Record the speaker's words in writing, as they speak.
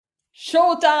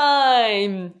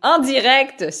Showtime! En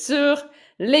direct sur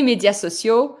les médias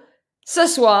sociaux. Ce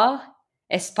soir,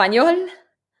 espagnol,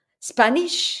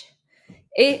 spanish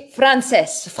et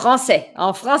français.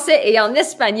 En français et en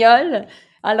espagnol.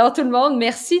 Alors tout le monde,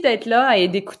 merci d'être là et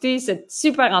d'écouter cette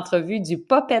super entrevue du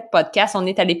Puppet Podcast. On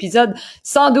est à l'épisode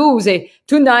 112 et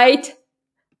tonight,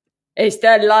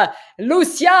 está là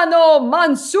Luciano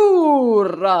Mansour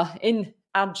in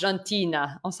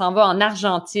Argentina. On s'en va en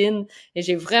Argentine et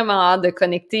j'ai vraiment hâte de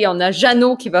connecter. On a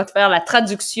Jeannot qui va te faire la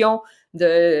traduction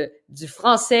du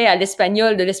français à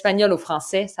l'espagnol, de l'espagnol au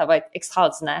français. Ça va être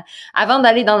extraordinaire. Avant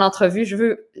d'aller dans l'entrevue, je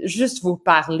veux juste vous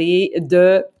parler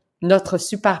de notre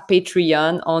super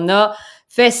Patreon. On a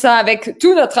fait ça avec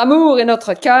tout notre amour et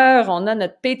notre cœur. On a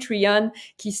notre Patreon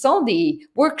qui sont des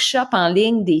workshops en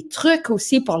ligne, des trucs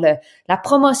aussi pour la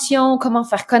promotion, comment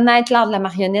faire connaître l'art de la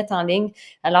marionnette en ligne.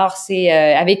 Alors, c'est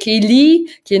avec Ellie,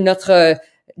 qui est notre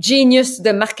genius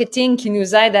de marketing qui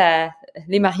nous aide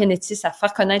les marionnettistes à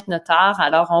faire connaître notre art.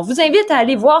 Alors, on vous invite à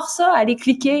aller voir ça, à aller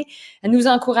cliquer, à nous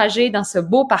encourager dans ce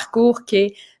beau parcours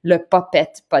qu'est le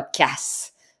Puppet Podcast.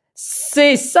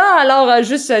 C'est ça. Alors,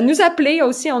 juste nous appeler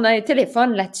aussi. On a un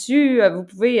téléphone là-dessus. Vous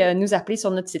pouvez nous appeler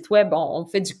sur notre site web. On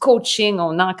fait du coaching.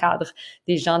 On encadre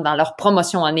des gens dans leur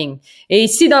promotion en ligne. Et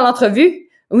ici, dans l'entrevue,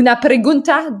 una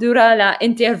pregunta dura la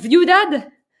interviewdad.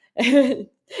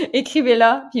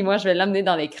 Écrivez-la, puis moi, je vais l'amener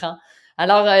dans l'écran.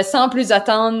 Alors, sans plus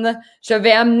attendre, je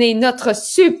vais amener notre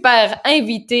super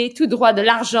invité tout droit de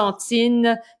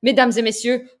l'Argentine. Mesdames et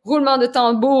messieurs, roulement de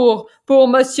tambour pour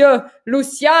Monsieur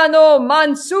Luciano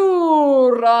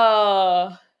Mansour.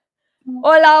 Hola,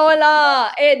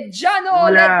 hola, et Giano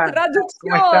la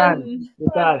traducción. ¿Qué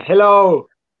tal? Hello,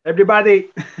 everybody.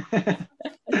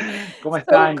 ¿Cómo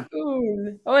están? So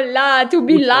cool. Hola, to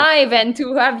be live and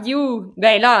to have you.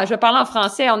 Ben là, je parle en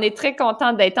français. On est très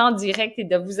content d'être en direct et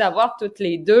de vous avoir toutes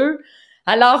les deux.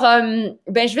 Alors,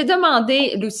 ben je vais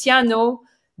demander, Luciano,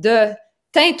 de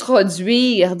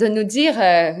t'introduire, de nous dire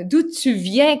d'où tu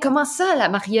viens, comment ça, la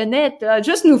marionnette,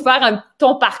 juste nous faire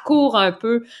ton parcours un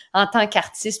peu en tant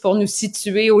qu'artiste pour nous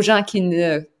situer aux gens qui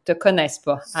ne te connaissent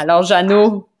pas. Alors,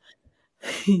 Jeannot,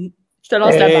 je te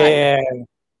lance la balle.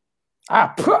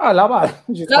 La balle.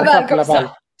 La balle comme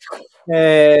ça.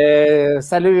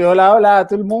 Salut, hola a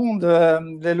todo el mundo.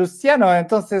 De Luciano,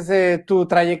 entonces tu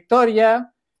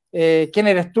trayectoria, ¿quién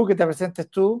eres tú? Que te presentes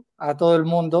tú a todo el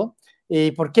mundo.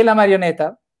 ¿Y por qué la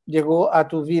marioneta llegó a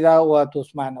tu vida o a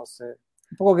tus manos?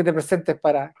 Un poco que te presentes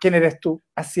para quién eres tú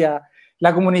hacia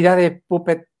la comunidad de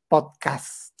Puppet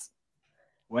Podcast.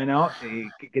 Bueno,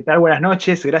 ¿qué tal? Buenas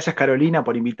noches. Gracias, Carolina,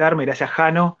 por invitarme. Gracias,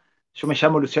 Jano. Yo me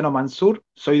llamo Luciano Mansour,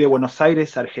 soy de Buenos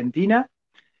Aires, Argentina,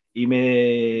 y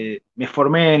me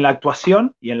formé en la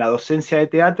actuación y en la docencia de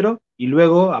teatro, y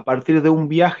luego, a partir de un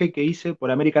viaje que hice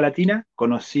por América Latina,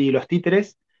 conocí los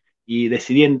títeres y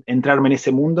decidí entrarme en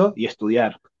ese mundo y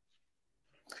estudiar.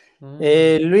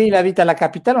 Lui, il habite à la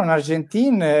capitale, en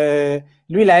Argentine.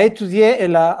 Lui, il a étudié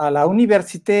à la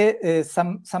Université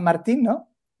San Martín, non?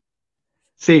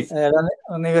 Sí.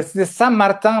 L'Université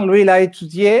Saint-Martin, lui, il a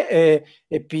étudié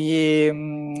et puis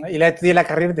il a étudié la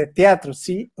carrière de théâtre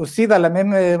aussi. Aussi, dans la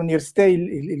même université,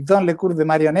 il donne les cours de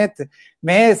marionnette.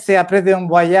 Mais c'est après un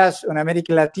voyage en Amérique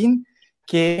latine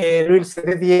que lui, il s'est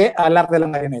dédié à l'art de la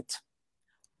marionnette.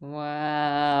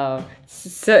 Wow!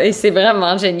 Et c'est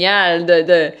vraiment génial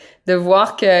de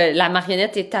voir que la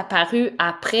marionnette est apparue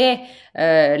après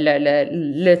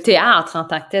le théâtre en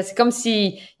tant que tel. C'est comme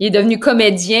s'il est devenu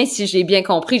comédien, si j'ai bien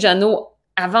compris, Jeannot,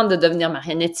 avant de devenir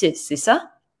marionnettiste, c'est ça?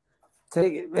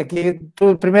 Sí, que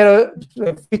tú primero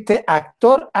fuiste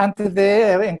actor antes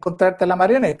de encontrarte la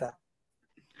marioneta.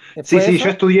 Sí, yo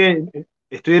estudié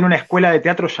en una escuela de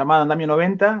teatro llamada Andamio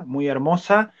 90, muy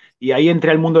hermosa, y ahí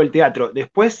entré al mundo del teatro.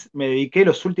 Después me dediqué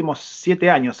los últimos 7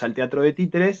 años al teatro de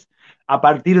títeres, a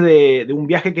partir de un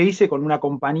viaje que hice con una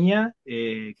compañía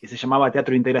que se llamaba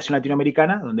Teatro de Integración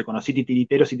Latinoamericana, donde conocí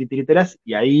titiriteros y titiriteras,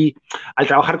 y ahí, al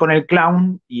trabajar con el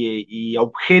clown y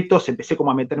objetos, empecé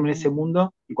como a meterme en ese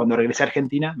mundo, y cuando regresé a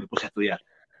Argentina me puse a estudiar.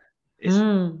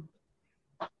 Eso.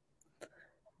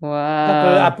 Wow.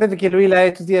 Après que lui, il a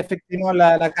étudié effectivement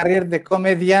la carrière de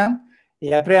comédien,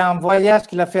 et après un voyage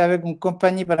qu'il a fait avec une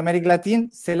compagnie pour l'Amérique latine,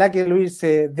 c'est là que lui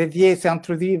s'est dédié, s'est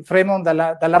introduit vraiment dans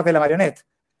l'art de la marionnette.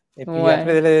 Et puis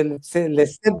après les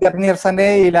 7 dernières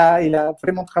années, il a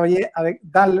vraiment travaillé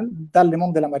dans le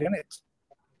monde de la marionnette.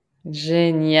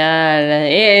 Génial.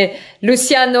 Et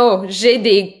Luciano, j'ai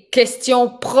des questions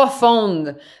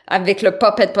profondes avec le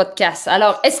Puppet Podcast.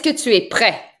 Alors, est-ce que tu es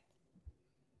prêt?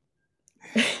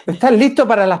 ¿Estás listo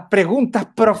para las preguntas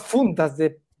profundas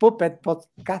de Puppet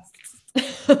Podcast?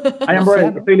 I am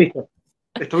ready.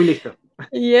 Estoy listo.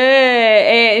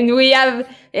 Yeah, and we have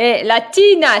la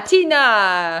Tina.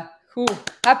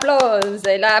 Applause,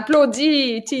 elle a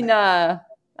applaudi, Tina.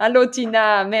 Allô,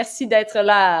 Tina, merci d'être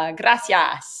là.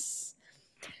 Gracias.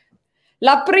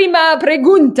 La prima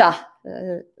pregunta.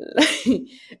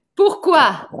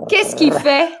 Pourquoi? Qu'est-ce qui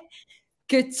fait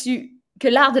que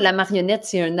l'art de la marionnette,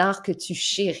 c'est un art que tu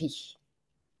chéris?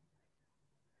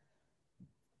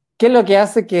 ¿Qué es lo que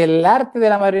hace que el arte de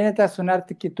la marioneta es un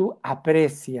arte que tú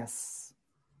aprecias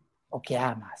o que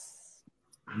amas?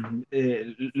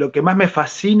 Lo que más me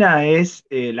fascina es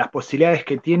las posibilidades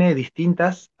que tiene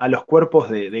distintas a los cuerpos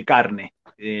de carne.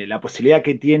 La posibilidad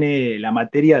que tiene la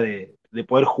materia de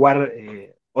poder jugar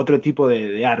otro tipo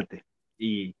de arte.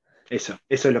 Y eso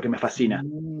es lo que me fascina.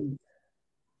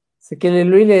 C'est que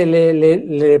lui,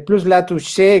 le plus l'a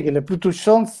touché, le plus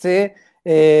touchant, c'est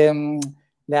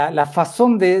la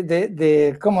façon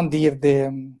comment dire,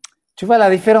 tu vois la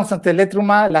différence entre l'être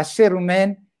humain, la chair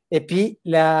humaine, et puis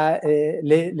les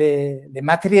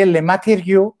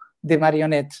matériaux des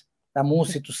marionnettes, la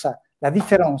mousse et tout ça. La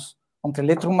différence entre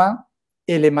l'être humain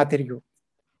et les matériaux.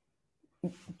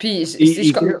 Puis,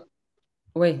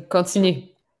 oui, continue.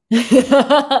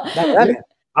 Dale.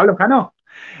 Hablo acá, no.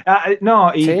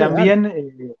 No, y sí, también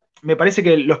me parece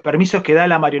que los permisos que da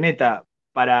la marioneta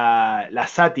para la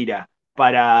sátira,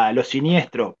 para lo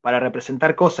siniestro, para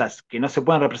representar cosas que no se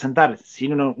pueden representar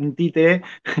sin un títere,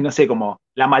 no sé, como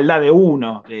la maldad de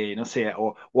uno, no sé,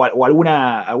 o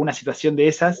alguna situación de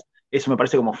esas, eso me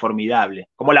parece como formidable.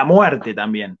 Como la muerte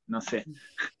también, no sé.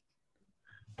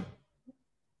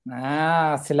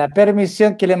 Ah, c'est la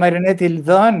permission que les marionnettes ils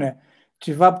donnent.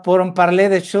 Tu vas pour parler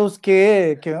des choses qu'on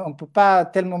ne peut pas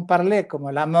tellement parler, comme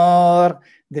la mort,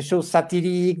 des choses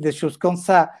satiriques, des choses comme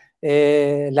ça.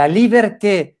 Et la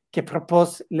liberté que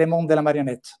propose le monde de la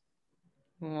marionnette.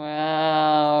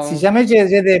 Wow. Si jamais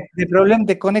j'ai des problèmes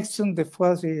de connexion, des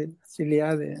fois, s'il y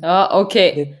a des,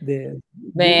 des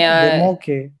mots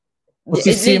que...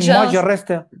 Si moi, je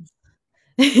reste...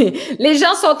 Les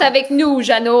gens sont avec nous,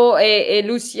 Jeannot et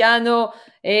Luciano,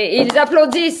 et ils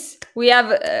applaudissent. We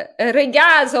have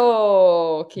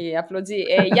Regazo qui applaudit.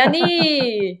 Et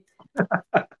Yanni!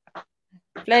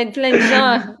 plein de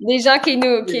gens, des gens qui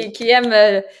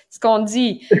aiment ce qu'on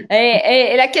dit.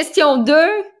 Et la question 2,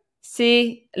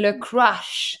 c'est le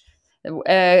crush.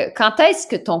 Quand est-ce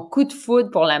que ton coup de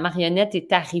foudre pour la marionnette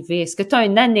est arrivé? Est-ce que tu as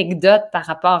une anecdote par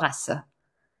rapport à ça?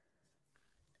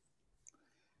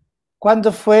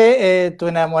 ¿Cuándo fue tu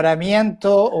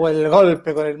enamoramiento o el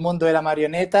golpe con el mundo de la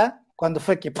marioneta? ¿Cuándo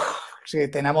fue que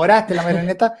te enamoraste de la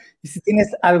marioneta? Y si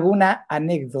tienes alguna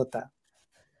anécdota.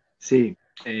 Sí,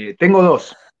 tengo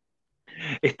dos.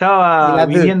 Estaba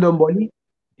viviendo en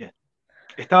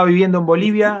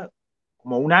Bolivia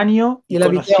como un año y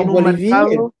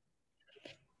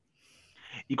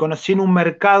conocí en un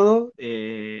mercado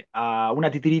a una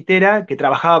titiritera que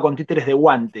trabajaba con títeres de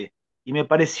guante. Y me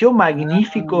pareció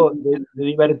magnífico, de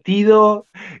divertido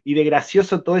y de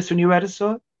gracioso todo ese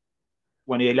universo.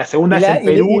 Bueno, y la segunda es en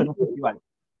Perú, en un festival.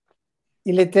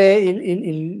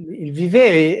 Il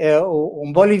vivait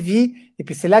en Bolivie, et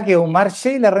puis c'est là qu'au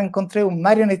marché, il a rencontré un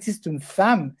marionnettiste, une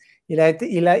femme. Il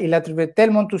a trouvé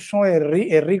tellement touchant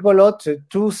et rigolote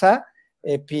tout ça,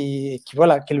 et puis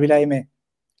voilà, que lui l'a aimé.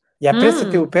 Y après,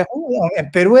 c'était au Perú. ¿En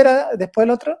Perú era después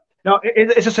el otro? No,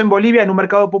 eso es en Bolivia, en un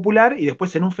mercado popular, y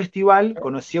después en un festival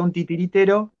conocí a un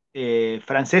titiritero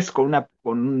francés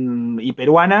y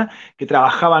peruana que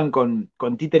trabajaban con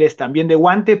títeres también de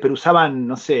guante, pero usaban,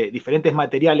 no sé, diferentes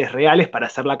materiales reales para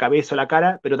hacer la cabeza o la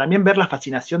cara, pero también ver la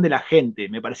fascinación de la gente.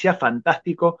 Me parecía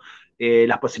fantástico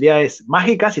las posibilidades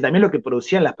mágicas y también lo que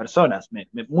producían las personas.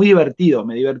 Muy divertido,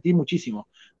 me divertí muchísimo.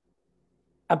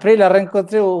 Après, il a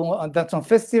rencontré dans un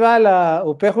festival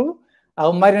au Pérou à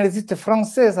un marionnettiste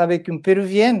français avec une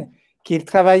péruvienne qui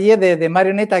travaillait des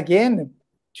marionnettes à gaine,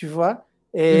 tu vois,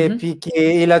 et puis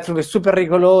il a trouvé super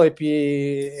rigolo, et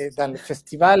puis dans le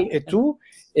festival et tout,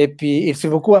 et puis il s'est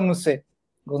beaucoup amusé,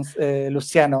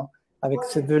 Luciano, avec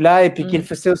ces deux-là, et puis qu'il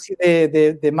faisait aussi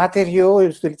des matériaux,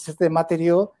 il utilisait des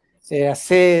matériaux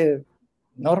assez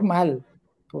normal.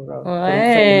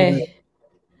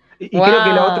 Y creo que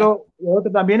lo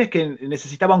otro también es que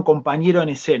necesitaba un compañero en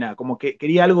escena, como que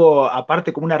quería algo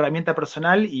aparte como una herramienta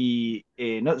personal y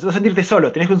no sentirte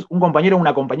solo, tenés un compañero o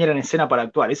una compañera en escena para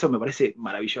actuar, eso me parece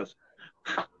maravilloso.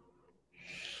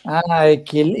 Et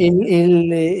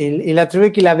qu'il a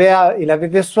trouvé qu'il avait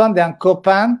besoin d'un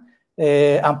copain,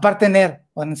 un partenaire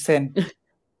en scène.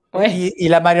 ¿Y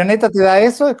la marioneta te da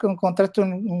eso? ¿Es que encontraste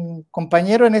un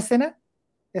compañero en escena?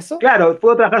 ¿Eso? Claro,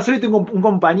 puedo trabajar solo y tengo un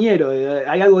compañero.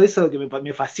 Hay algo de eso que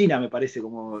me fascina, me parece,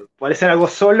 como poder ser algo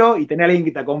solo y tener a alguien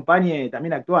que te acompañe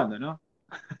también actuando, ¿no?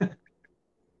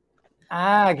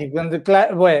 Ah,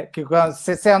 que quand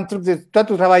c'est un truc de toi,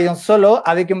 tu travailles en solo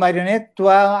avec une marionnette,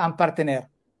 toi, un partenaire.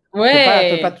 Ouais.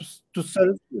 Tu n'es pas tout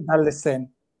seul dans les scènes.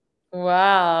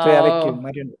 Wow. Tu es avec une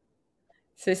marionnette.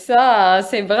 C'est ça,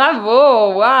 c'est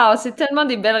bravo. Wow, c'est tellement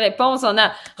des belles réponses. On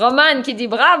a Romane qui dit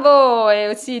bravo et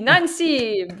aussi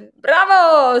Nancy.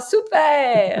 Bravo,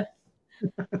 super.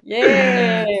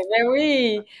 Yeah, ben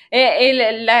oui.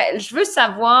 Je veux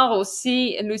savoir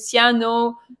aussi,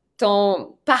 Luciano,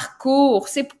 ton parcours.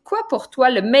 C'est quoi pour toi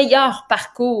le meilleur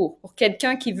parcours pour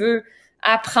quelqu'un qui veut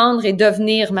apprendre et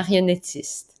devenir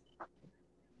marionnettiste?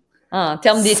 Ah, en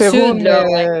termes d'études, là,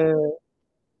 ouais.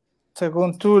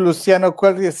 Según tú, Luciano,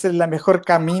 ¿cuál es el mejor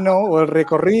camino o el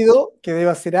recorrido que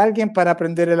debe hacer alguien para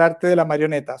aprender el arte de la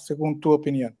marioneta, según tu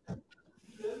opinión?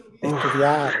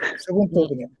 Estudiar, según tu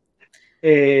opinión.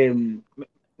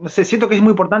 No sé, siento que es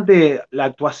muy importante la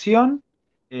actuación.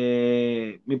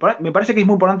 Me parece que es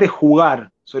muy importante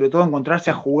jugar, sobre todo encontrarse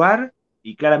a jugar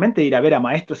y claramente ir a ver a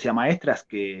maestros y a maestras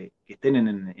que estén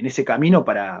en ese camino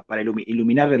para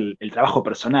iluminar el trabajo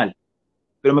personal.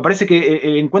 Pero me parece que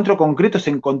el encuentro concreto es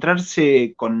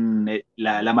encontrarse con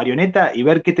la marioneta y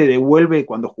ver qué te devuelve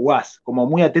cuando jugás. Como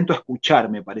muy atento a escuchar,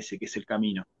 me parece que es el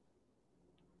camino.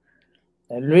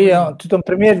 Lui, tout en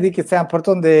premier, dit que c'est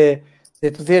important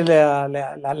d'étudier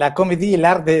la comédie et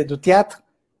l'art du théâtre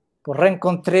pour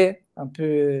rencontrer un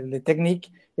peu les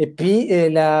techniques et puis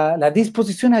la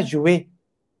disposition à jouer.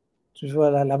 Tu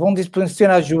vois, la bonne disposition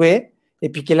à jouer et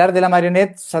puis que l'art de la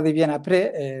marionnette, ça devienne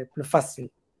après plus facile.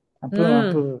 Un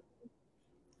peu.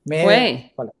 Mais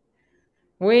oui. Voilà.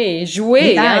 Oui,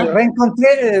 jouer. Et,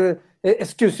 rencontrer,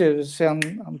 excuse, c'est un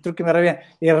truc qui me revient.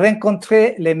 Et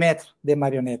rencontrer les maîtres des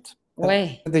marionnettes.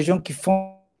 Oui. Des gens qui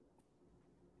font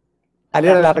aller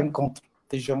à la rencontre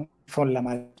des gens qui font la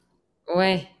marionnette.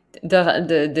 Oui,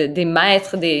 des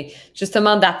maîtres,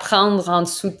 justement d'apprendre en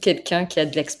dessous de quelqu'un qui a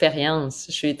de l'expérience.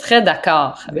 Je suis très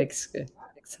d'accord avec ça.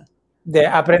 De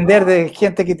aprender de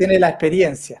gente que tiene la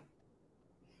experiencia.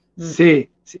 Sí,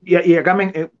 y acá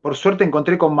por suerte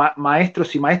encontré con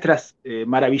maestros y maestras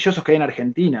maravillosos que hay en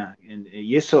Argentina,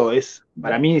 y eso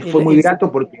para mí fue muy grato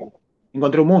porque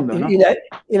encontré un mundo, ¿no?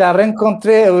 Il a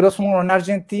rencontré heureusement en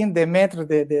Argentine des maîtres,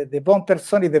 de bonnes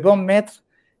personnes et de bons maîtres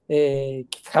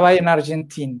qui travaillent en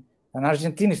Argentine. En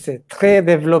Argentine, c'est très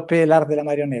développé l'art de la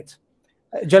marionnette.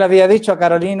 Yo le había dicho a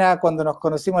Carolina cuando nos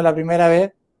conocimos la primera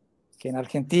vez que en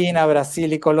Argentina,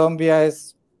 Brasil y Colombia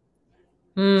es...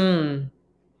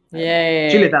 Yeah.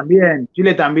 Chile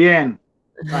también.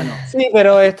 Bueno. Sí,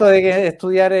 pero esto de que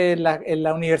estudiar en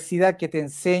la universidad que te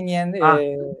enseñen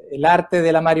el arte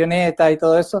de la marioneta y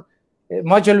todo eso,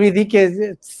 moi je lui dis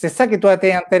que c'est ça que toi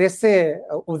t'es intéressé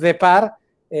au départ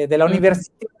de la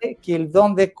université, qu'ils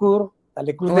donnent des cours, dans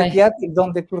les cours de théâtre, ils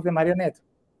donnent des cours de marionnettes.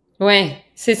 Oui,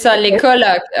 c'est ça, l'école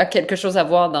a quelque chose à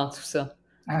voir dans tout ça.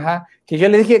 Ajá, que yo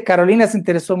le dije, Carolina se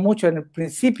interesó mucho en el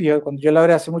principio, cuando yo le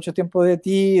hablé hace mucho tiempo de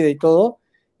ti y de todo,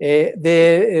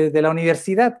 de la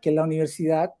universidad, que la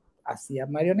universidad hacía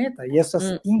marioneta, y eso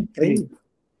es increíble.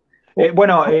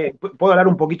 Bueno, ¿puedo hablar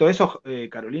un poquito de eso,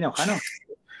 Carolina Ojano?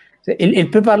 Il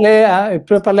peut parler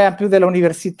un peu de la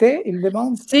université, il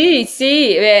demande?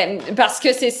 Si, parce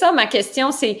que c'est ça ma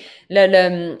question, c'est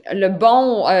le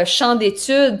bon champ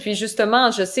d'études. Puis justement,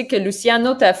 je sais que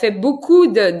Luciano, tu as fait beaucoup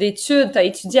d'études, tu as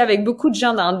étudié avec beaucoup de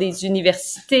gens dans des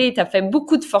universités, tu as fait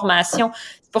beaucoup de formations.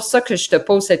 C'est pour ça que je te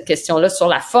pose cette question-là sur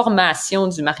la formation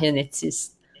du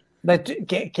marionnettiste.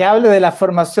 Que hable de la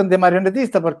formación de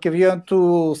marionettista, porque vio en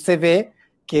tu CV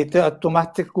que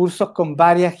tomaste cursos con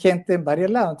varias gente en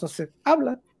varios lados, entonces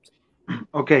habla.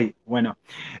 Ok, bueno.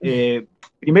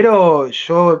 Primero,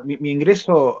 mi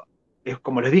ingreso,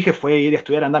 como les dije, fue ir a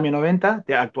estudiar Andamio 90,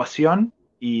 de actuación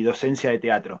y docencia de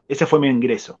teatro. Ese fue mi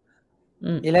ingreso.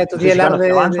 ¿Y la estudié no sé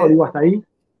si avanzo, digo hasta ahí?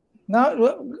 No,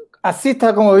 así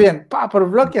está como bien,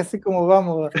 por bloque, así como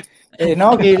vamos.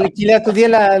 No, que la estudié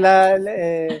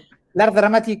l'art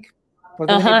dramatique, pour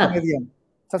devenir comédien.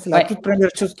 Ça, c'est la toute première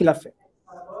chose qu'il a fait.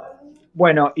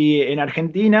 Bueno, y en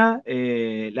Argentina,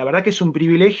 la verdad que es un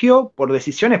privilegio por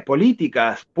decisiones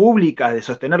políticas, públicas, de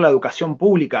sostener la educación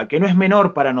pública, que no es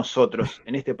menor para nosotros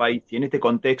en este país y en este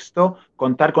contexto,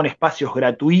 contar con espacios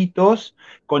gratuitos,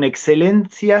 con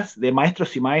excelencias de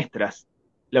maestros y maestras.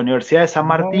 La Universidad de San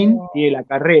Martín tiene la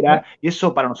carrera, y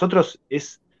eso para nosotros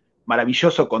es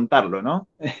maravilloso contarlo, ¿no?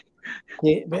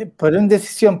 Por una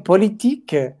decisión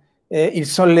política,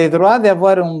 ils ont le droit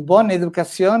d'avoir une bonne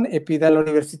éducation et puis dans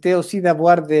l'université aussi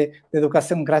d'avoir de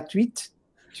l'éducation gratuite,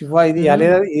 tu vois,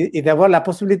 et d'avoir la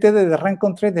possibilité de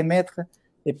rencontrer des maîtres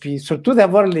et puis surtout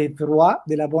d'avoir les droits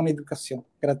de la bonne éducation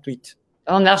gratuite.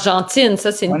 En Argentine,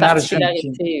 ça, c'est une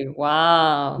particularité.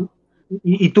 Wow.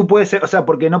 Y tú puedes ser, o sea,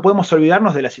 porque no podemos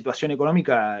olvidarnos de la situación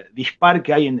económica dispar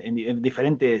que hay en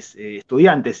diferentes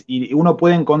estudiantes. Y uno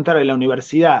puede encontrar en la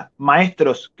universidad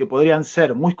maestros que podrían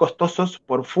ser muy costosos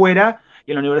por fuera,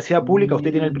 y en la universidad pública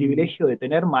usted tiene el privilegio de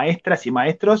tener maestras y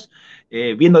maestros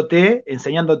viéndote,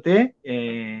 enseñándote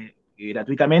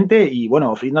gratuitamente y,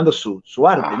 bueno, brindando su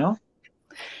arte, ¿no?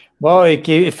 Bon, et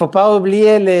qu'il ne faut pas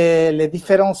oublier les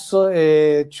différences,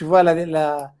 tu vois,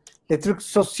 les trucs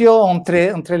sociaux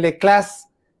entre les classes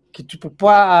que tu ne peux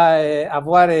pas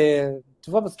avoir, tu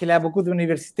vois, parce qu'il y a beaucoup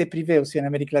d'universités privées aussi en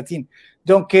Amérique latine.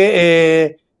 Donc,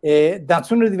 dans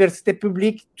une université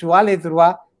publique, tu as le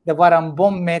droit d'avoir un bon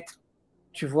maître,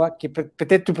 tu vois, que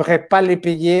peut-être tu ne pourrais pas les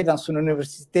payer dans une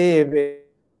université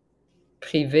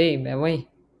privée, ben oui.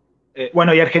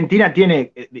 Bueno, y Argentina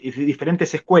tiene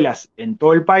diferentes escuelas en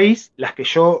todo el país. Las que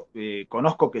yo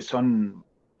conozco que son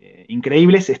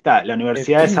increíbles, está la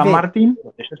Universidad de San Martín,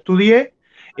 donde yo estudié,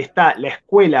 está la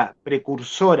escuela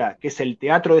precursora, que es el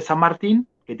Teatro de San Martín,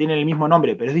 que tiene el mismo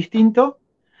nombre, pero es distinto,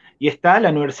 y está la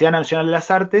Universidad Nacional de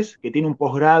las Artes, que tiene un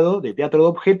posgrado de teatro de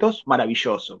objetos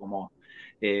maravilloso, como,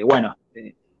 bueno.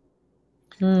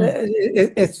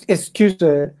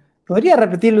 Excuse, ¿podría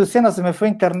repetir, Luciano? Se me fue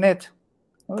internet.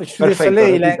 Je suis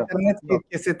désolé, il y a internet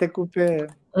que se te coupé.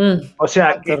 O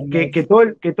sea, que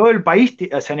todo el país,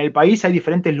 o sea, en el país hay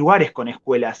diferentes lugares con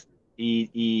escuelas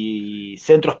y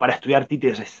centros para estudiar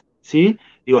títeres, ¿sí?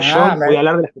 Digo, yo voy a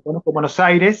hablar de las que conozco en Buenos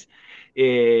Aires,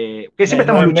 que siempre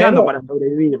estamos luchando para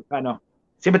sobrevivir, ¿no?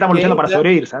 Siempre estamos luchando para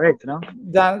sobrevivir, ¿sabes? ¿No?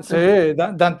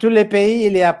 Dans tous les pays,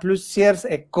 il y a plusieurs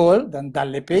écoles, dans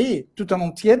les pays tout en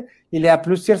entier, il y a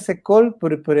plusieurs écoles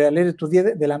pour aller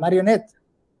étudier de la marionnette.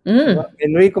 Et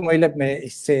lui, comme il est,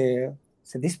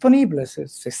 c'est disponible,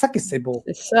 c'est ça que c'est beau.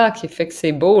 C'est ça qui fait que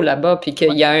c'est beau là-bas, puis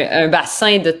qu'il y a un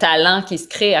bassin de talent qui se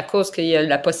crée à cause qu'il y a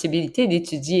la possibilité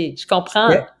d'étudier. Je comprends.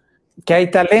 Que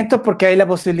hay talento porque hay la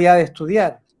posibilidad de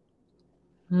estudiar.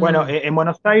 Bueno, en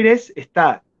Buenos Aires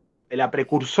está la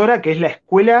precursora, que es la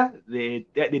escuela de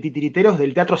titiriteros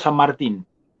del Teatro San Martín,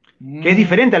 que es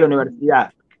diferente a la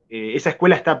universidad. Esa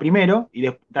escuela está primero, y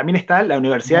también está la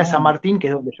Universidad de San Martín, que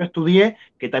es donde yo estudié,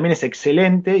 que también es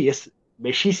excelente y es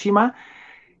bellísima.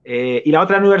 Y la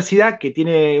otra universidad, que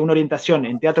tiene una orientación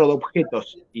en teatro de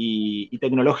objetos y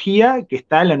tecnología, que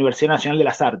está en la Universidad Nacional de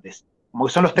las Artes. Como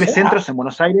que son los tres centros en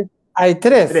Buenos Aires. Hay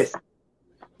tres.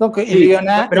 Sí,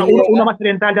 pero uno más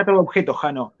orientado al teatro de objetos,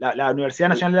 Jano. La Universidad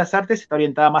Nacional de las Artes está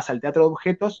orientada más al teatro de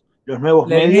objetos, los nuevos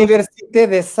medios. La Université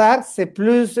des Arts, c'est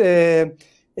plus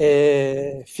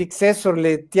fixé sur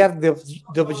les théâtres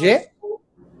d'objets.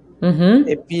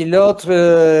 Et puis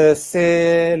l'autre,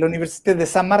 c'est l'Université de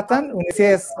San Martín,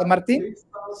 Universidad de San Martín.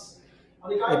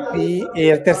 ¿Y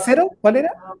el tercero, cuál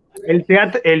era?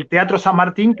 El Teatro San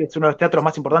Martín, que es uno de los teatros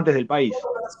más importantes del país.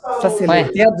 Ça, c'est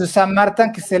le Théâtre de San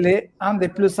Martín, que c'est un des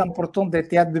plus importants des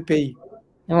théâtres du pays.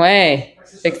 Ouais,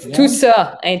 tout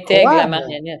ça intègre la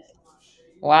marionnette.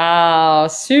 Wow,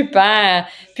 super!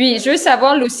 Puis, je veux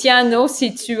savoir, Luciano,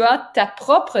 si tu as ta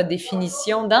propre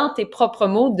définition dans tes propres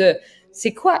mots de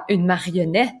c'est quoi une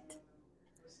marionnette?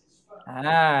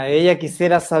 Ah, ella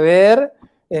quisiera saber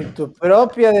en tu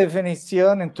propia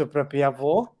definición, en tu propia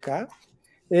boca,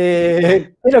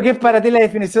 ¿qué es lo que es para ti la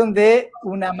definición de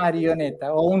una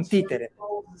marioneta o un títere?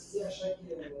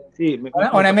 Sí,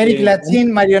 en América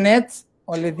Latina, marionettes,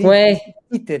 on le dit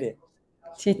títere.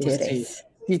 Títeres.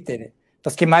 Títere.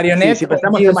 Parce que marionnette, si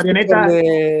pensamos en marioneta,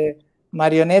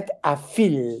 marionnette à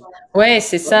fil. Oui,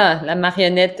 c'est ça, la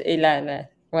marionnette et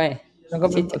ouais.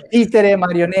 Títere,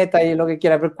 marioneta y lo que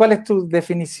quiera, pero ¿cuál es tu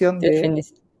definición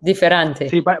diferente?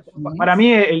 Sí, para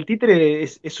mí el títere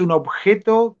es un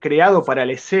objeto creado para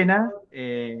la escena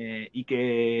y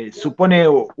que supone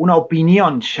una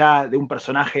opinión ya de un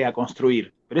personaje a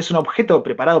construir, pero es un objeto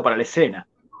preparado para la escena.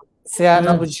 C'est un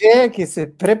objet qui se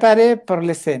prépare pour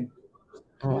la scène.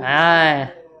 Ah,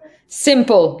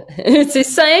 simple. C'est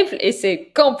simple et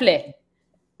c'est complet.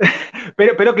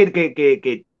 pero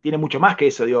que tiene mucho más que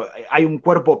eso, digo, hay un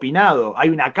cuerpo opinado, hay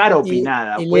una cara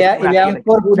opinada, il y a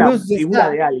una figura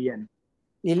de alguien.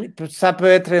 Ça peut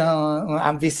être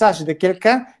un visage de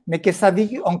quelqu'un, mais que ça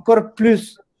dit encore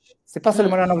plus. C'est pas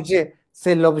seulement un objet,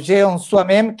 c'est l'objet en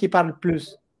soi-même qui parle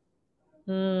plus.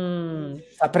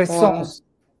 Sa présence.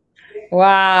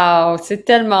 Wow, c'est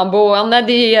tellement beau. On a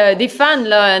des fans,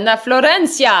 là. On a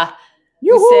Florencia.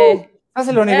 Ça,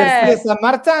 c'est l'Université de San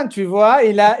Martín, tu vois.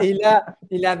 Il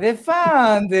a des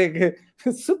fans.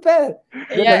 Super.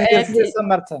 L'Université de San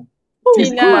Martín.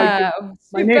 Tina,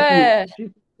 super.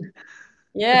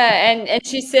 Yeah, and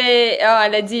she said,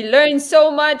 elle a dit, learn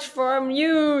so much from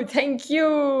you. Thank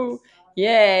you.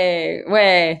 Yeah,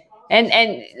 ouais.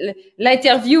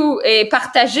 L'interview est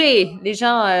partagée. Les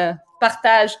gens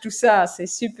partagent tout ça. C'est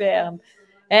superbe.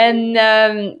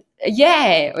 And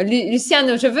yeah,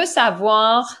 Luciano, je veux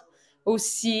savoir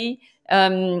aussi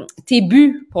tes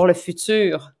buts pour le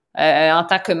futur en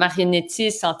tant que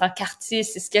marionnettiste, en tant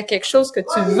qu'artiste. Est-ce qu'il y a quelque chose que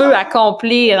tu veux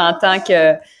accomplir en tant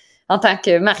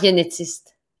que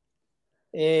marionnettiste?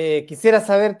 Quisiera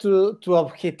saber tu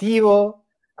objetivo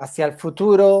hacia el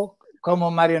futuro como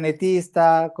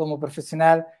marionetista, como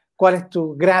profesional. ¿Cuál es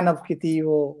tu gran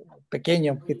objetivo,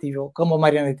 pequeño objetivo como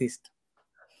marionetista?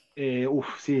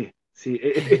 Sí.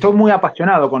 Estoy muy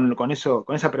apasionado con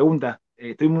esa pregunta.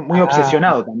 Estoy muy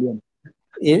obsesionado también.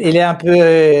 Il est un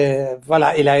peu,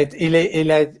 voilà, il a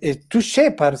été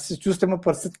touché justement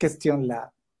par cette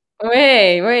question-là.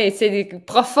 Oui, c'est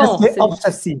profond. C'est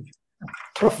obsessif.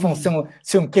 Profond,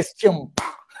 c'est une question.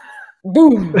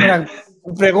 Boom. Una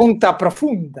pregunta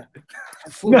profunda.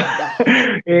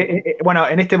 Bueno,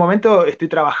 en este momento estoy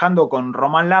trabajando con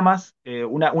Román Lamas,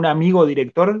 un amigo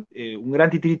director, un gran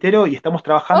titiritero, y estamos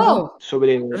trabajando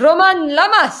sobre... Román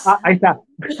Lamas. Ahí está.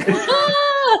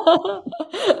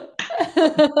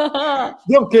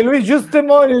 Donc lui,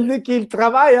 justement, il dit qu'il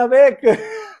travaille avec...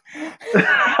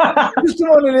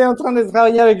 justement, il est en train de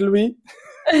travailler avec lui.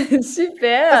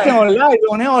 Super.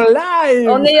 On est en live.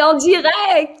 On est en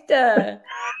direct.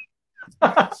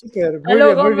 Super,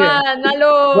 allô, Román,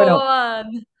 allô, bueno,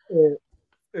 Román.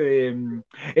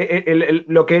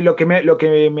 Lo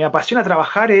que me apasiona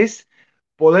trabajar es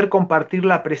poder compartir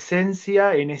la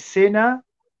presencia en escena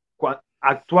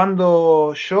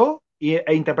actuando yo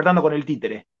e interpretando con el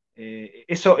títere.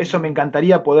 Eso me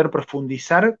encantaría poder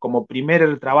profundizar como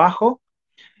primer trabajo,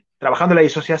 trabajando la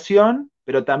disociación,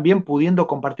 pero también pudiendo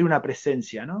compartir una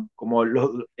presencia, ¿no? Como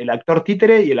el actor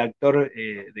títere y el actor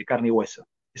de carne y hueso.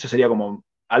 Eso sería como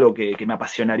algo que me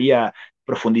apasionaría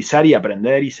profundizar y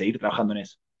aprender y seguir trabajando en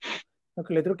eso. Donc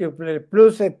le truc le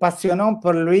plus passionnant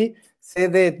pour lui, c'est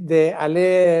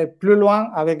d'aller plus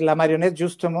loin avec la marionnette,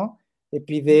 justement, et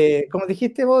puis ¿cómo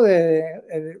dijiste vos?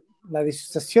 La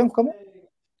disociación, ¿cómo?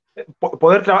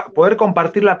 Poder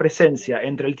compartir la presencia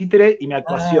entre el títere y mi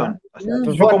actuación. O sea,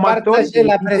 yo como actor,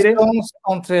 la présence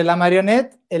entre la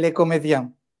marionnette et les comédiens.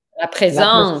 La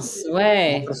présence,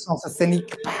 ouais. La présence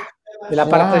scénique de la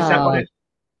part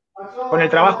con el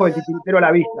trabajo del titiritero a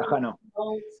la vista, Jano.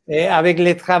 Avec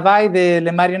le travail des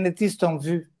marionnettistes en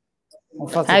vue.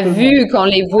 À vue, qu'on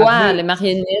les voit, les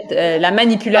marionnettes, la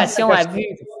manipulation à vue.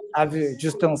 À vue,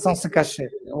 justement, sans se cacher.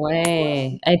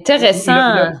 Ouais,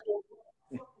 intéressant.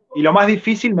 Y lo más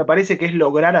difícil me parece que es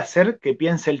lograr hacer que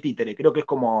piense el títere. Creo que es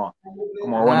como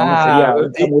sería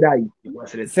un samurái.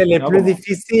 C'est le plus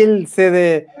difficile,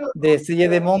 c'est d'essayer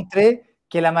de montrer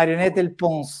que la marionnette, elle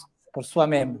pense pour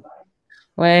soi-même.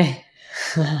 Ouais.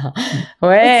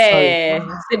 Ouais,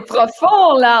 c'est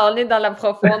profond, là. On est dans la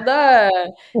profondeur.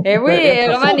 Et oui,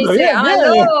 Roman, il dit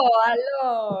allô,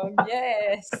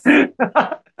 yes.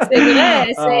 C'est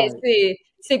vrai,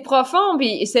 c'est profond,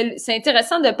 puis c'est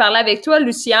intéressant de parler avec toi,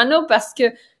 Luciano, parce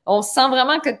que on sent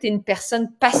vraiment que tu es une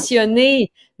personne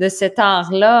passionnée de cet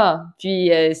art-là.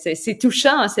 Puis c'est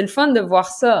touchant, c'est le fun de voir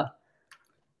ça.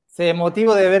 C'est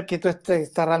emotivo de ver que tú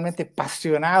estás realmente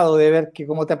apasionado, de ver que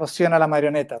cómo te apasiona la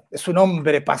marioneta. Es un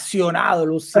hombre apasionado,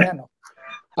 Luciano.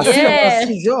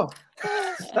 Así yo.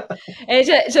 Et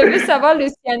je veux savoir,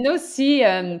 Luciano, si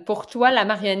pour toi, la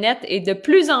marionnette est de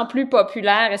plus en plus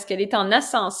populaire. Est-ce qu'elle est en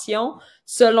ascension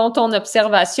selon ton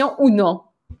observation ou non?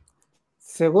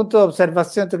 Según tu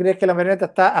observación, ¿tú crees que la marioneta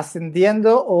está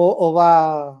ascendiendo o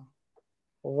va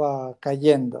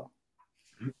cayendo?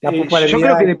 La popularidad. Yo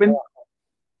creo que depende.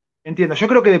 Entiendo, yo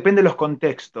creo que depende de los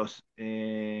contextos.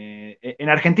 En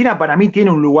Argentina para mí tiene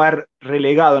un lugar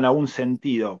relegado en algún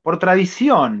sentido, por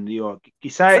tradición, digo,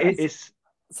 quizá es...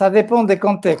 Ça dépend des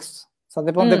contextes. Ça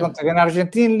dépend des contextes. En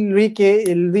Argentine, lui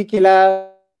qu'il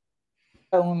a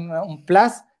une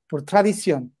place pour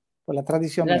tradition, pour la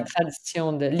tradition. La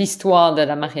tradition de l'histoire de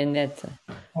la marionnette.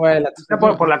 Ouais,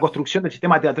 por la construcción del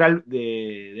sistema teatral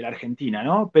de la Argentina,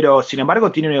 ¿no? Pero sin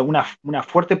embargo tiene una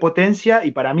fuerte potencia y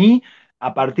para mí,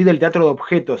 a partir del teatro de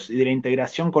objetos y de la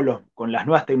integración con las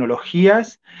nuevas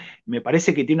tecnologías, me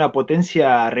parece que tiene una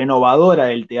potencia renovadora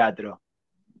del teatro.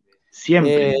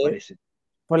 Siempre, me parece.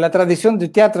 Por la tradición du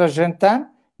théâtre argentin,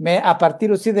 mais à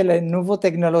partir aussi de la nouvelle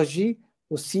technologie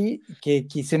aussi,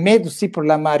 qui se met aussi pour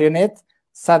la marionnette,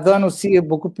 ça donne aussi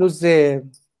beaucoup plus de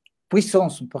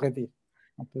puissance, on pourrait dire.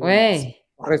 Oui.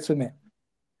 Pour résumer.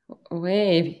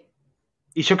 Oui.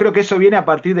 Y yo creo que eso viene a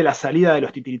partir de la salida de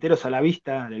los titiriteros a la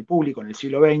vista del público en el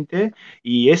siglo XX,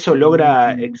 y eso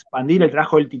logra expandir el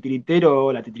trabajo del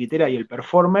titiritero, la titiritera y el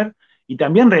performer, y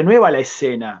también renueva la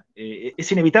escena. Es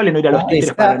inevitable no ir a los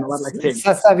títeres para renovar la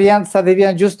escena. Ça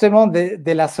devient justement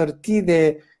de la sortie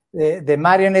de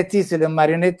marionettistes et de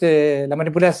marionnettes, la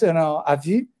manipulation à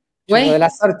vue, Ouais. de la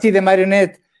sortie des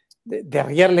marionnettes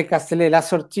derrière les Castellet, la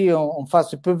sortie en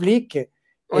face publique.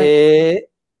 Ouais.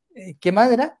 ¿Qué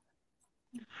más era?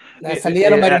 La salida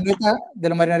de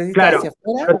los marionetistas claro, hacia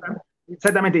afuera.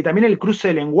 Exactamente, y también el cruce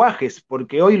de lenguajes,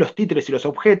 porque hoy los títeres y los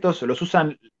objetos los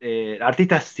usan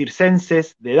artistas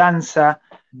circenses de danza,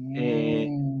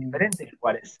 diferentes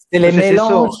lugares. C'est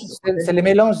le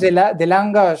mélange de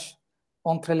langage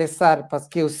entre les arts, parce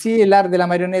que aussi l'art de la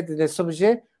marionnette des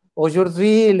objets,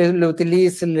 aujourd'hui,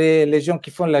 l'utilisent les gens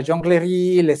qui font la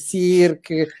jonglerie, le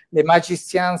cirque, les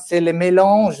magiciens, c'est le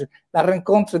mélange, la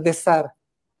rencontre des arts.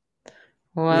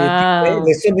 Wow.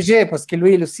 Les objets, parce que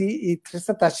lui aussi est très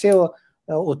attaché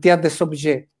au théâtre des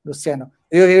objets, Luciano.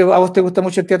 Yo digo que a vos te gusta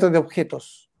mucho el teatro de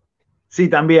objetos. Sí,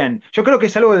 también. Yo creo que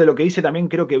es algo de lo que dice también,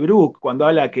 creo que Bruch, cuando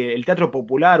habla que el teatro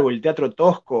popular o el teatro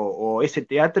tosco o ese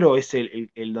teatro es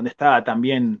el donde está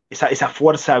también esa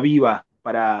fuerza viva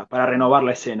para renovar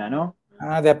la escena, ¿no?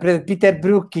 D'après Peter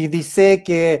Brook, qui disait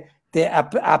que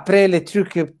après les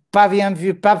trucs pas bien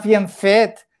vus, pas bien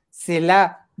faits, c'est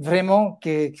là vraiment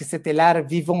que c'était l'art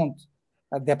vivant.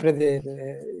 D'après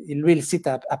lui, il cite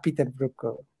à Peter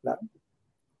Brook. Là.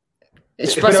 Je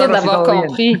suis pas sûr d'avoir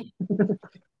compris.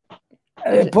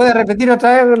 ¿Puedes repetir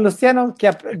otra vez, Luciano, que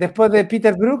después de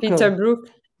Peter Brook? Peter Brook.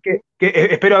 Que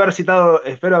espero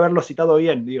haberlo citado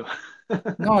bien, digo.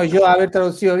 No, yo haber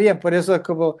traducido bien, por eso es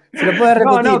como... ¿Se lo puede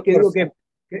repetir? No, que digo que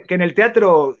en el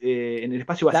teatro, en el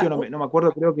espacio vacío, no me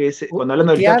acuerdo, creo que es cuando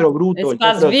hablando del teatro bruto, el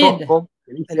teatro tosco,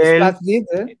 el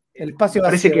espacio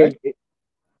vacío. Parece que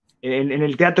en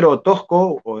el teatro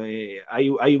tosco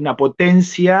hay una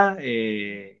potencia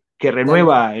que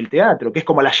renueva el teatro, que es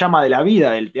como la llama de la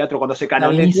vida del teatro cuando se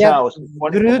canoniza o se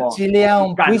pone como... Il y a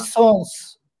une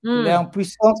puissance. Il y a une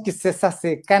puissance que ça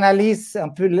se canalise un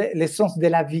peu l'essence de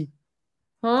la vie.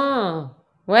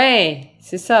 Ouais,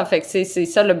 c'est ça. Fait que c'est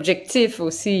ça l'objectif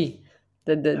aussi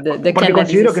de Porque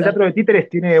considero que el teatro de títeres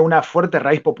tiene una fuerte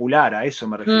raíz popular, a eso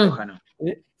me refiero, Jano.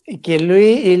 Que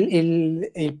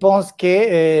lui, il pense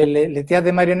que le théâtre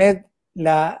de marionnettes, il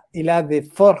a des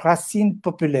fortes racines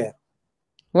populaires.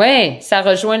 Oui, ça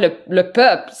rejoint le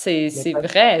peuple, c'est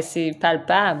vrai, c'est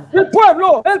palpable. ¡El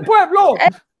pueblo! ¡El pueblo!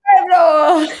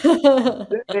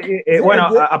 Bueno,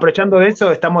 aprovechando de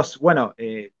eso, estamos, bueno,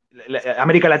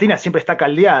 América Latina siempre está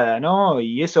caldeada, ¿no?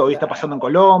 Y eso hoy está pasando en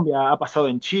Colombia, ha pasado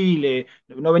en Chile,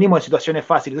 no venimos de situaciones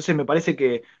fáciles, entonces me parece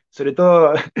que sobre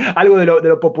todo algo de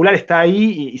lo popular está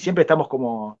ahí y siempre estamos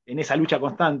como en esa lucha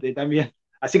constante también.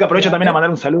 Así que aprovecho también a mandar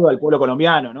un saludo al pueblo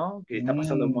colombiano, ¿no? Que está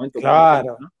pasando un momento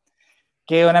claro. ¿no?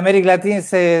 Que en Amérique latine,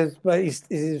 c'est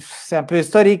un peu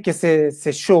historique que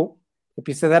c'est chaud. Et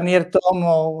puis ces derniers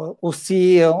temps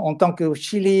aussi, en tant qu'au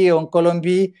Chili, en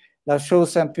Colombie, la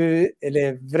chose un peu, elle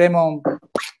est vraiment,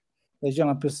 les gens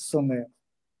un peu se sont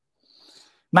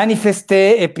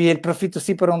manifestés et puis ils profitent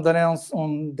aussi pour en donner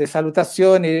des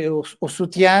salutations et au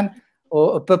soutien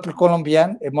au peuple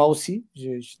colombien, et moi aussi,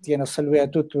 je tiens à saluer à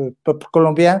tout le peuple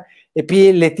colombien. Et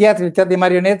puis le théâtre des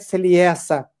marionnettes, c'est lié à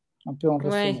ça, un peu en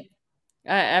résumé. Ouais.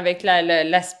 Avec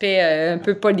l'aspect un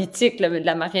peu politique,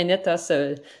 la marionnette a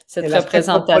cette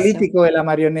représentation. El político de la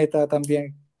marioneta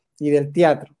también, y del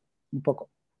teatro, un poco.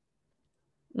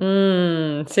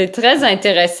 C'est très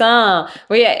intéressant.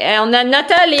 Oui, on a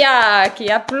Natalia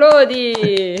qui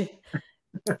applaudit.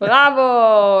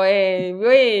 Bravo!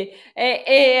 Oui.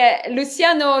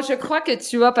 Luciano, je crois que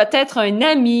tu as peut-être un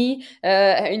ami,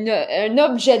 un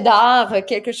objet d'art,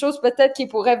 quelque chose peut-être qui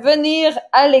pourrait venir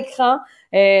à l'écran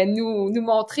nous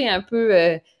montrer un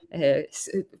peu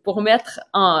pour mettre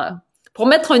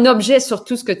un objet sur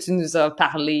tout ce que tu nous as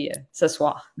parlé ce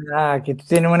soir. Que tu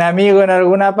tienes un amigo en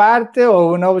alguna parte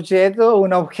o un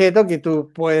objeto que tú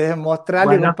puedes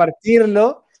mostrarlo y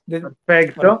compartirlo.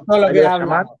 Perfecto. Todo lo que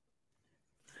hablamos.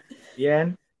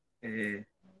 Bien.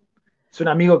 Es un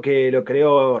amigo que lo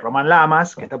creó Román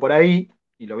Lamas, que está por ahí.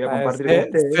 Y lo voy a compartir con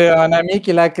ustedes. C'est un ami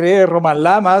qui l'a créé, Roman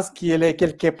Lamas, qui est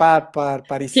quelque part par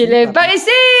ici. Qui est par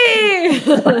ici!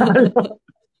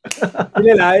 Il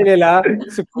est là.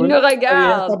 C'est cool. Il nous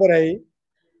regarde. Il est por ahí.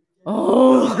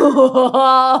 Oh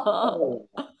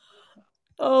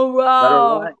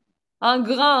wow! En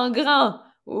grand.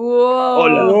 Wow!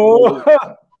 Hola.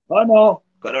 Oh no,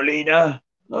 Carolina.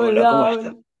 Hola, ¿cómo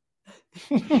estás?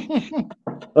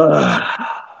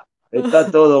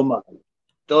 Está todo mal.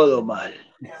 Todo mal,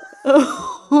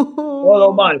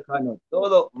 Jano,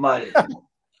 todo mal.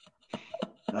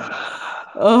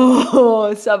 Oh,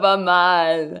 ça va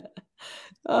mal.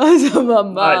 Oh, ça va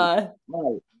mal.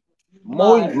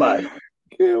 Muy mal.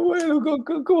 Qué bueno.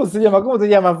 ¿Cómo se llama? ¿Cómo te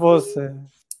llamas vos?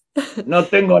 No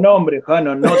tengo nombre,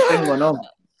 Jano, no tengo nombre.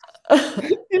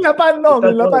 Il n'a pas de nom,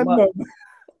 il n'a pas de nom.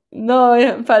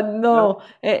 Non, pas de nom.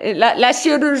 La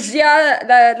chirurgie,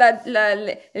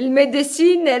 la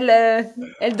médecine,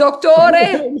 el doctor.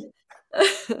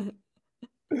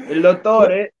 El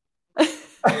doctor,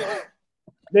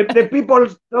 The people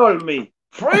told me,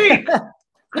 freak,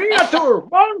 creature,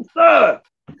 monster.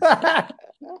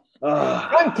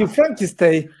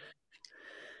 Frankenstein.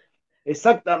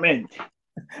 Exactamente.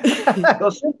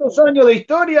 200 años de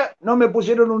historia, no me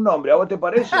pusieron un nombre. ¿A vos te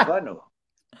parece, Jano?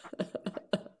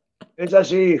 Es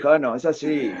así, Jano, es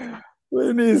así.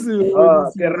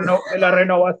 Buenísimo. Que la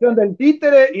renovación del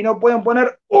títere y no pueden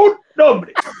poner un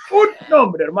nombre,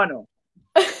 hermano.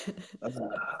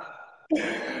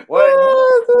 Bueno.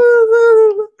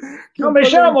 No me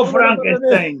llamo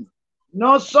Frankenstein.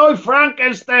 No soy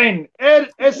Frankenstein. Él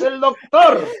es el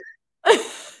doctor.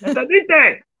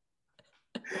 ¿Entendiste?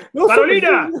 No,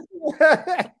 Carolina.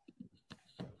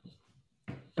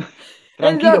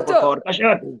 Tranquilo, por favor,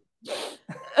 cállate.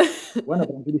 Bueno,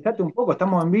 tranquilízate un poco,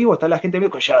 estamos en vivo, está la gente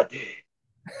viendo, cállate.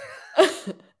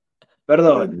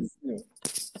 Perdón.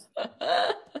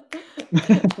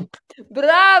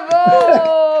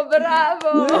 ¡Bravo!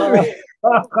 ¡Bravo!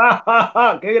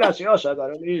 ¡Qué graciosa,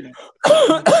 Carolina!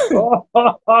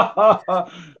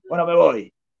 Bueno, me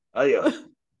voy. Adiós.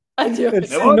 Adiós. El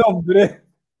sin nombre.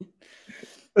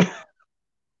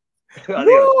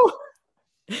 Adiós.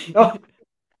 No.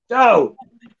 Chao.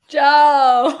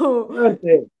 Chao.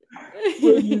 Suerte.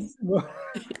 Buenísimo.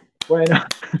 Bueno,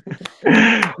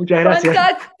 muchas gracias.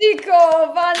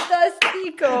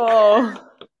 Fantástico.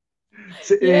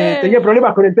 Tenía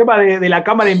problemas con el tema de la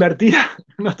cámara invertida.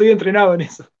 No estoy entrenado en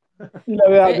eso. Il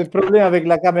avait des problèmes avec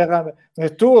la caméra.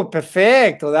 Estuvo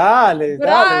perfecto, dale.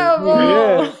 Bravo.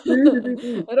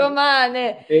 Dale,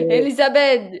 Romane,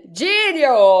 Elisabeth,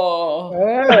 Giglio.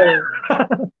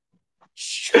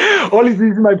 All is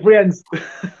my friends.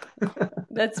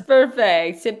 That's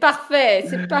perfect. C'est parfait,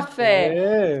 c'est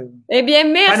parfait. Eh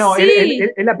bien, merci. No,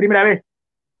 es la primera vez.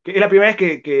 Es la primera vez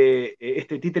que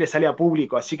este títere sale a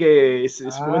público, así que es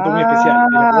un momento muy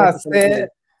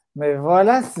especial. Mais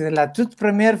voilà, c'est la toute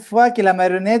première fois que la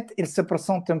marionnette, il se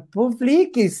présente en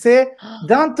public et c'est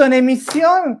dans ton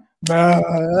émission.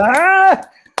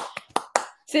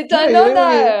 C'est un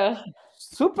honneur.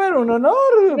 Super, un honor.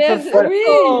 Oui.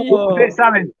 Ustedes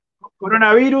saben,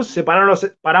 coronavirus,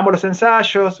 paramos los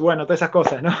ensayos, bueno, todas esas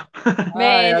cosas, ¿no?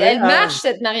 Mais elle marche,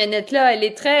 cette marionnette-là. Elle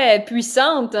est très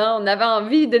puissante. Hein? On avait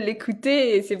envie de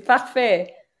l'écouter. C'est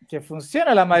parfait. Que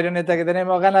funciona la marioneta, que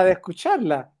tenemos ganas de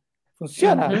escucharla.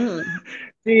 Funciona.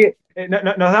 Sí,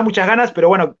 nos da muchas ganas, pero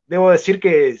bueno, debo decir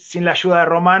que sin la ayuda de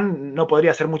Román no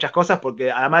podría hacer muchas cosas, porque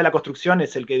además de la construcción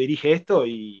es el que dirige esto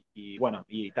y bueno,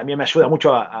 y también me ayuda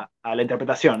mucho a la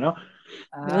interpretación, ¿no?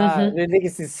 Je dis que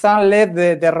c'est sans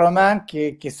l'aide de Roman,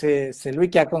 que c'est lui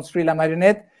qui a construit la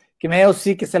marionnette, mais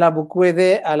aussi que cela a beaucoup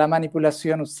aidé à la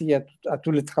manipulation aussi, à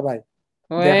tout le travail.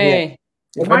 Oui.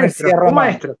 Un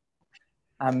maestro.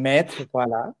 Un maître,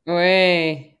 voilà.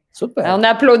 Oui. Super. On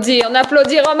applaudit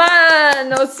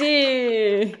Roman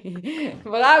aussi.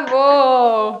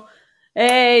 Bravo.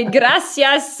 Hey,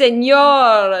 gracias,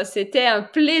 Señor. C'était un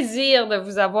plaisir de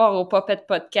vous avoir au Puppet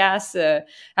Podcast.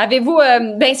 Avez-vous,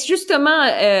 justement,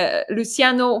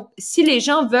 Luciano, si les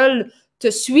gens veulent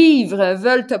te suivre,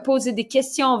 veulent te poser des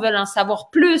questions, veulent en savoir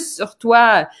plus sur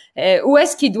toi, où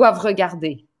est-ce qu'ils doivent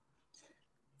regarder?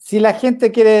 Si la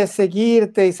gente quiere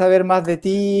seguirte y saber más de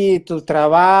ti, tu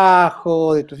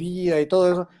trabajo, de tu vida y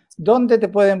todo eso, ¿dónde te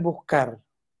pueden buscar?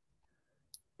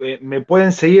 Me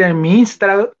pueden seguir en mi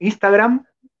Instagram,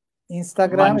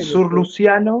 Mansur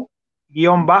Luciano,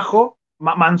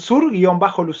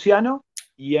 Mansur-Luciano,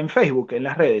 y en Facebook, en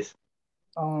las redes.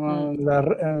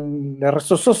 Les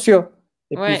réseaux sociaux.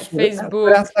 Facebook.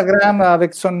 Instagram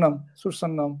avec sur son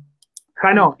nom.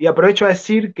 Jano, y aprovecho a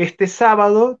decir que este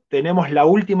sábado tenemos la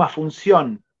última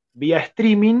función vía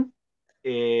streaming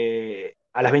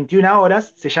a las 21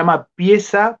 horas, se llama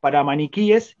Pieza para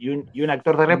maniquíes y un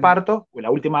actor de reparto, la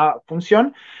última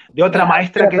función, de otra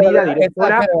maestra querida,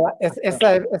 directora.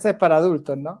 Esa es para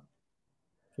adultos, ¿no?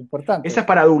 Importante. Esa es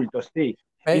para adultos, sí.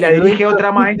 Y la dirige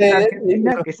otra maestra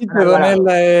argentina que es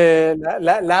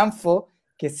l'info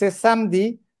que ce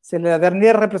samedi, c'est la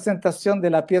dernière représentation de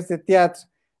la pièce de théâtre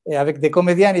avec des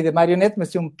comédiens et des marionnettes, mais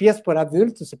c'est une pièce pour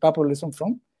adultes, c'est pas pour les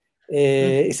enfants.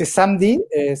 Et c'est samedi,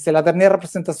 c'est la dernière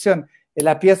représentation. Et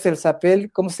la pièce, elle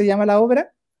s'appelle, ¿cómo se llama la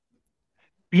obra?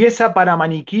 Pieza para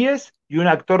maniquíes y un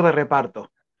actor de reparto.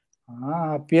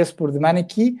 Pièce pour des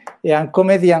maniquís et un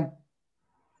comédien.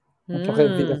 On pourrait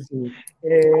dire así.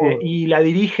 Y la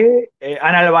dirige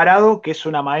Ana Alvarado, que es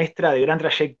una maestra de gran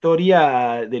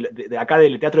trayectoria de acá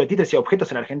del Teatro de Títeres y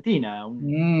Objetos en Argentina.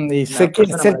 Et celle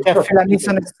qui a fait la mise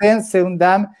en scène, c'est une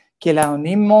dame qui a une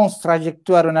immense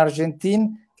trajectoire en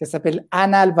Argentine, qui s'appelle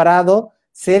Ana Alvarado,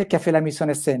 c'est elle qui a fait la mise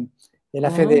en scène. Elle a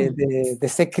fait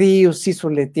des écrits aussi sur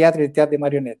le théâtre de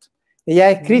marionnettes. Ella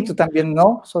ha escrito también,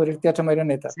 ¿no?, sobre el teatro de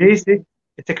marionetas. Sí, sí.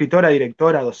 Es escritora,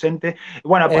 directora, docente.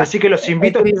 Bueno, así que los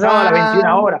invito a las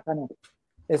 21 horas.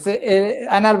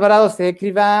 Ana Alvarado, c'est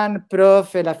écrivain,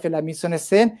 prof, elle a fait la mise en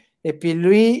scène. Et puis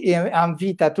lui, il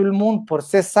invite à tout le monde pour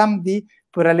ce samedi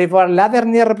pour aller voir la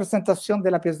dernière représentation de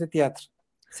la pièce de théâtre.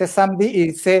 Ce samedi,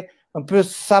 il sait un peu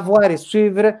savoir et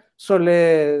suivre sur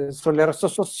les réseaux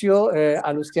sociaux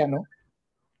à Luciano.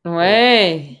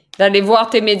 Ouais, d'aller voir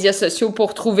tes médias sociaux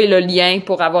pour trouver le lien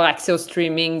pour avoir accès au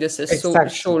streaming de ce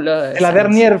show-là. La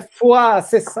dernière fois,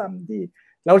 c'est samedi.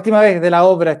 La última vez de la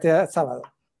obra este sábado.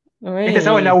 Oui. Este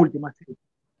sábado es la última,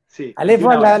 sí. Allez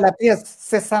voir la pièce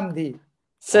ce samedi.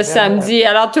 Ce samedi.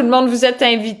 Alors, tout le monde, vous êtes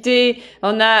invités.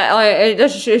 On a, là,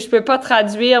 je peux pas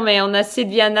traduire, mais on a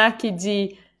Sylviana qui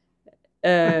dit,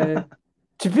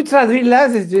 Tu peux traduire là,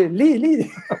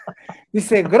 lis.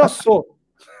 C'est grosso.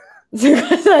 C'est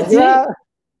quoi ça dit?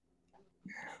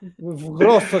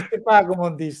 Grosso, je sais pas comment on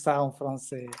dit ça en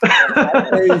français.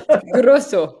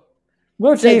 Grosso.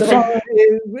 Les gens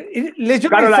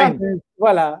s'amusent.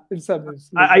 Voilà, ils s'amusent.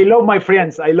 I love my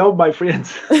friends. I love my friends.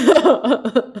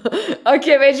 Ok,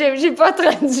 mais j'ai pas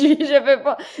traduit.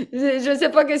 Je sais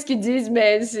pas qu'est-ce qu'ils disent,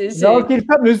 mais c'est. Non, ils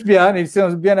s'amusent bien. Ils sont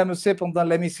bien amusés pendant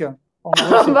l'émission.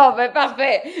 Bon, ben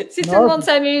parfait. Si tout le monde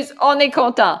s'amuse, on est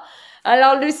content.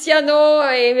 Alors, Luciano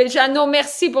et Jeannot,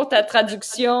 merci pour ta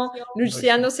traduction.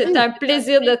 Luciano, c'est un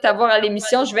plaisir de t'avoir à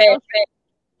l'émission. Je vais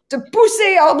te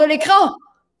pousser hors de l'écran.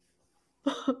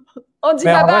 On dit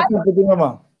bye-bye.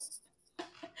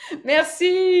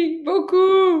 Merci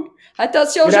beaucoup.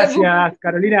 Attention, Gracias,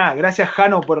 Carolina. Gracias,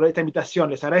 Jano, por esta invitación.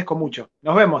 Les agradezco mucho.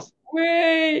 Nos vemos.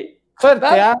 Oui. Suerte,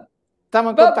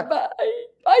 estamos en contacto.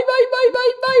 Bye.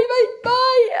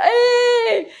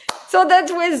 Hey! So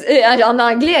that was, en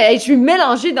anglais, je suis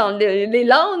mélangée dans les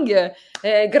langues.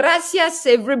 Gracias,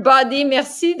 everybody.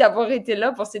 Merci d'avoir été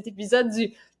là pour cet épisode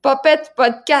du Puppet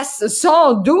Podcast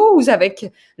 112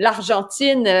 avec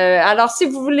l'Argentine. Alors, si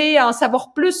vous voulez en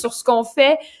savoir plus sur ce qu'on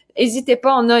fait, n'hésitez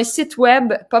pas, on a un site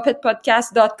web,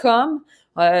 puppetpodcast.com.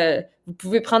 Vous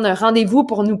pouvez prendre un rendez-vous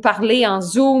pour nous parler en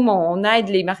Zoom. On aide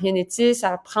les marionnettistes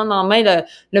à prendre en main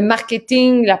le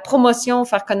marketing, la promotion,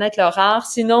 faire connaître leur art.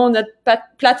 Sinon, notre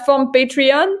plateforme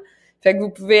Patreon, fait que vous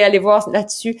pouvez aller voir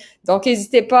là-dessus. Donc,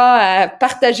 n'hésitez pas à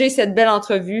partager cette belle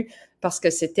entrevue parce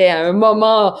que c'était un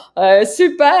moment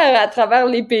super à travers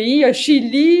les pays,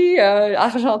 Chili,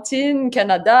 Argentine,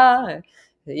 Canada,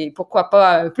 et pourquoi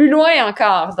pas plus loin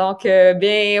encore. Donc,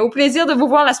 bien, au plaisir de vous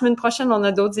voir la semaine prochaine. On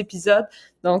a d'autres épisodes.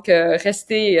 Donc,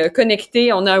 restez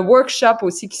connectés. On a un workshop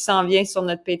aussi qui s'en vient sur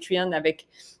notre Patreon avec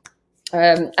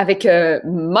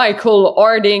Michael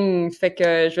Harding. Fait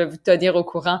que je vais vous tenir au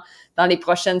courant dans les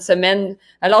prochaines semaines.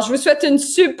 Alors, je vous souhaite une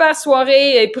super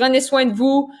soirée et prenez soin de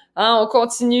vous. Hein, on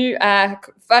continue à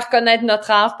faire connaître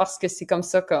notre art parce que c'est comme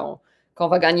ça qu'on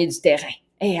va gagner du terrain.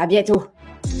 Et à bientôt.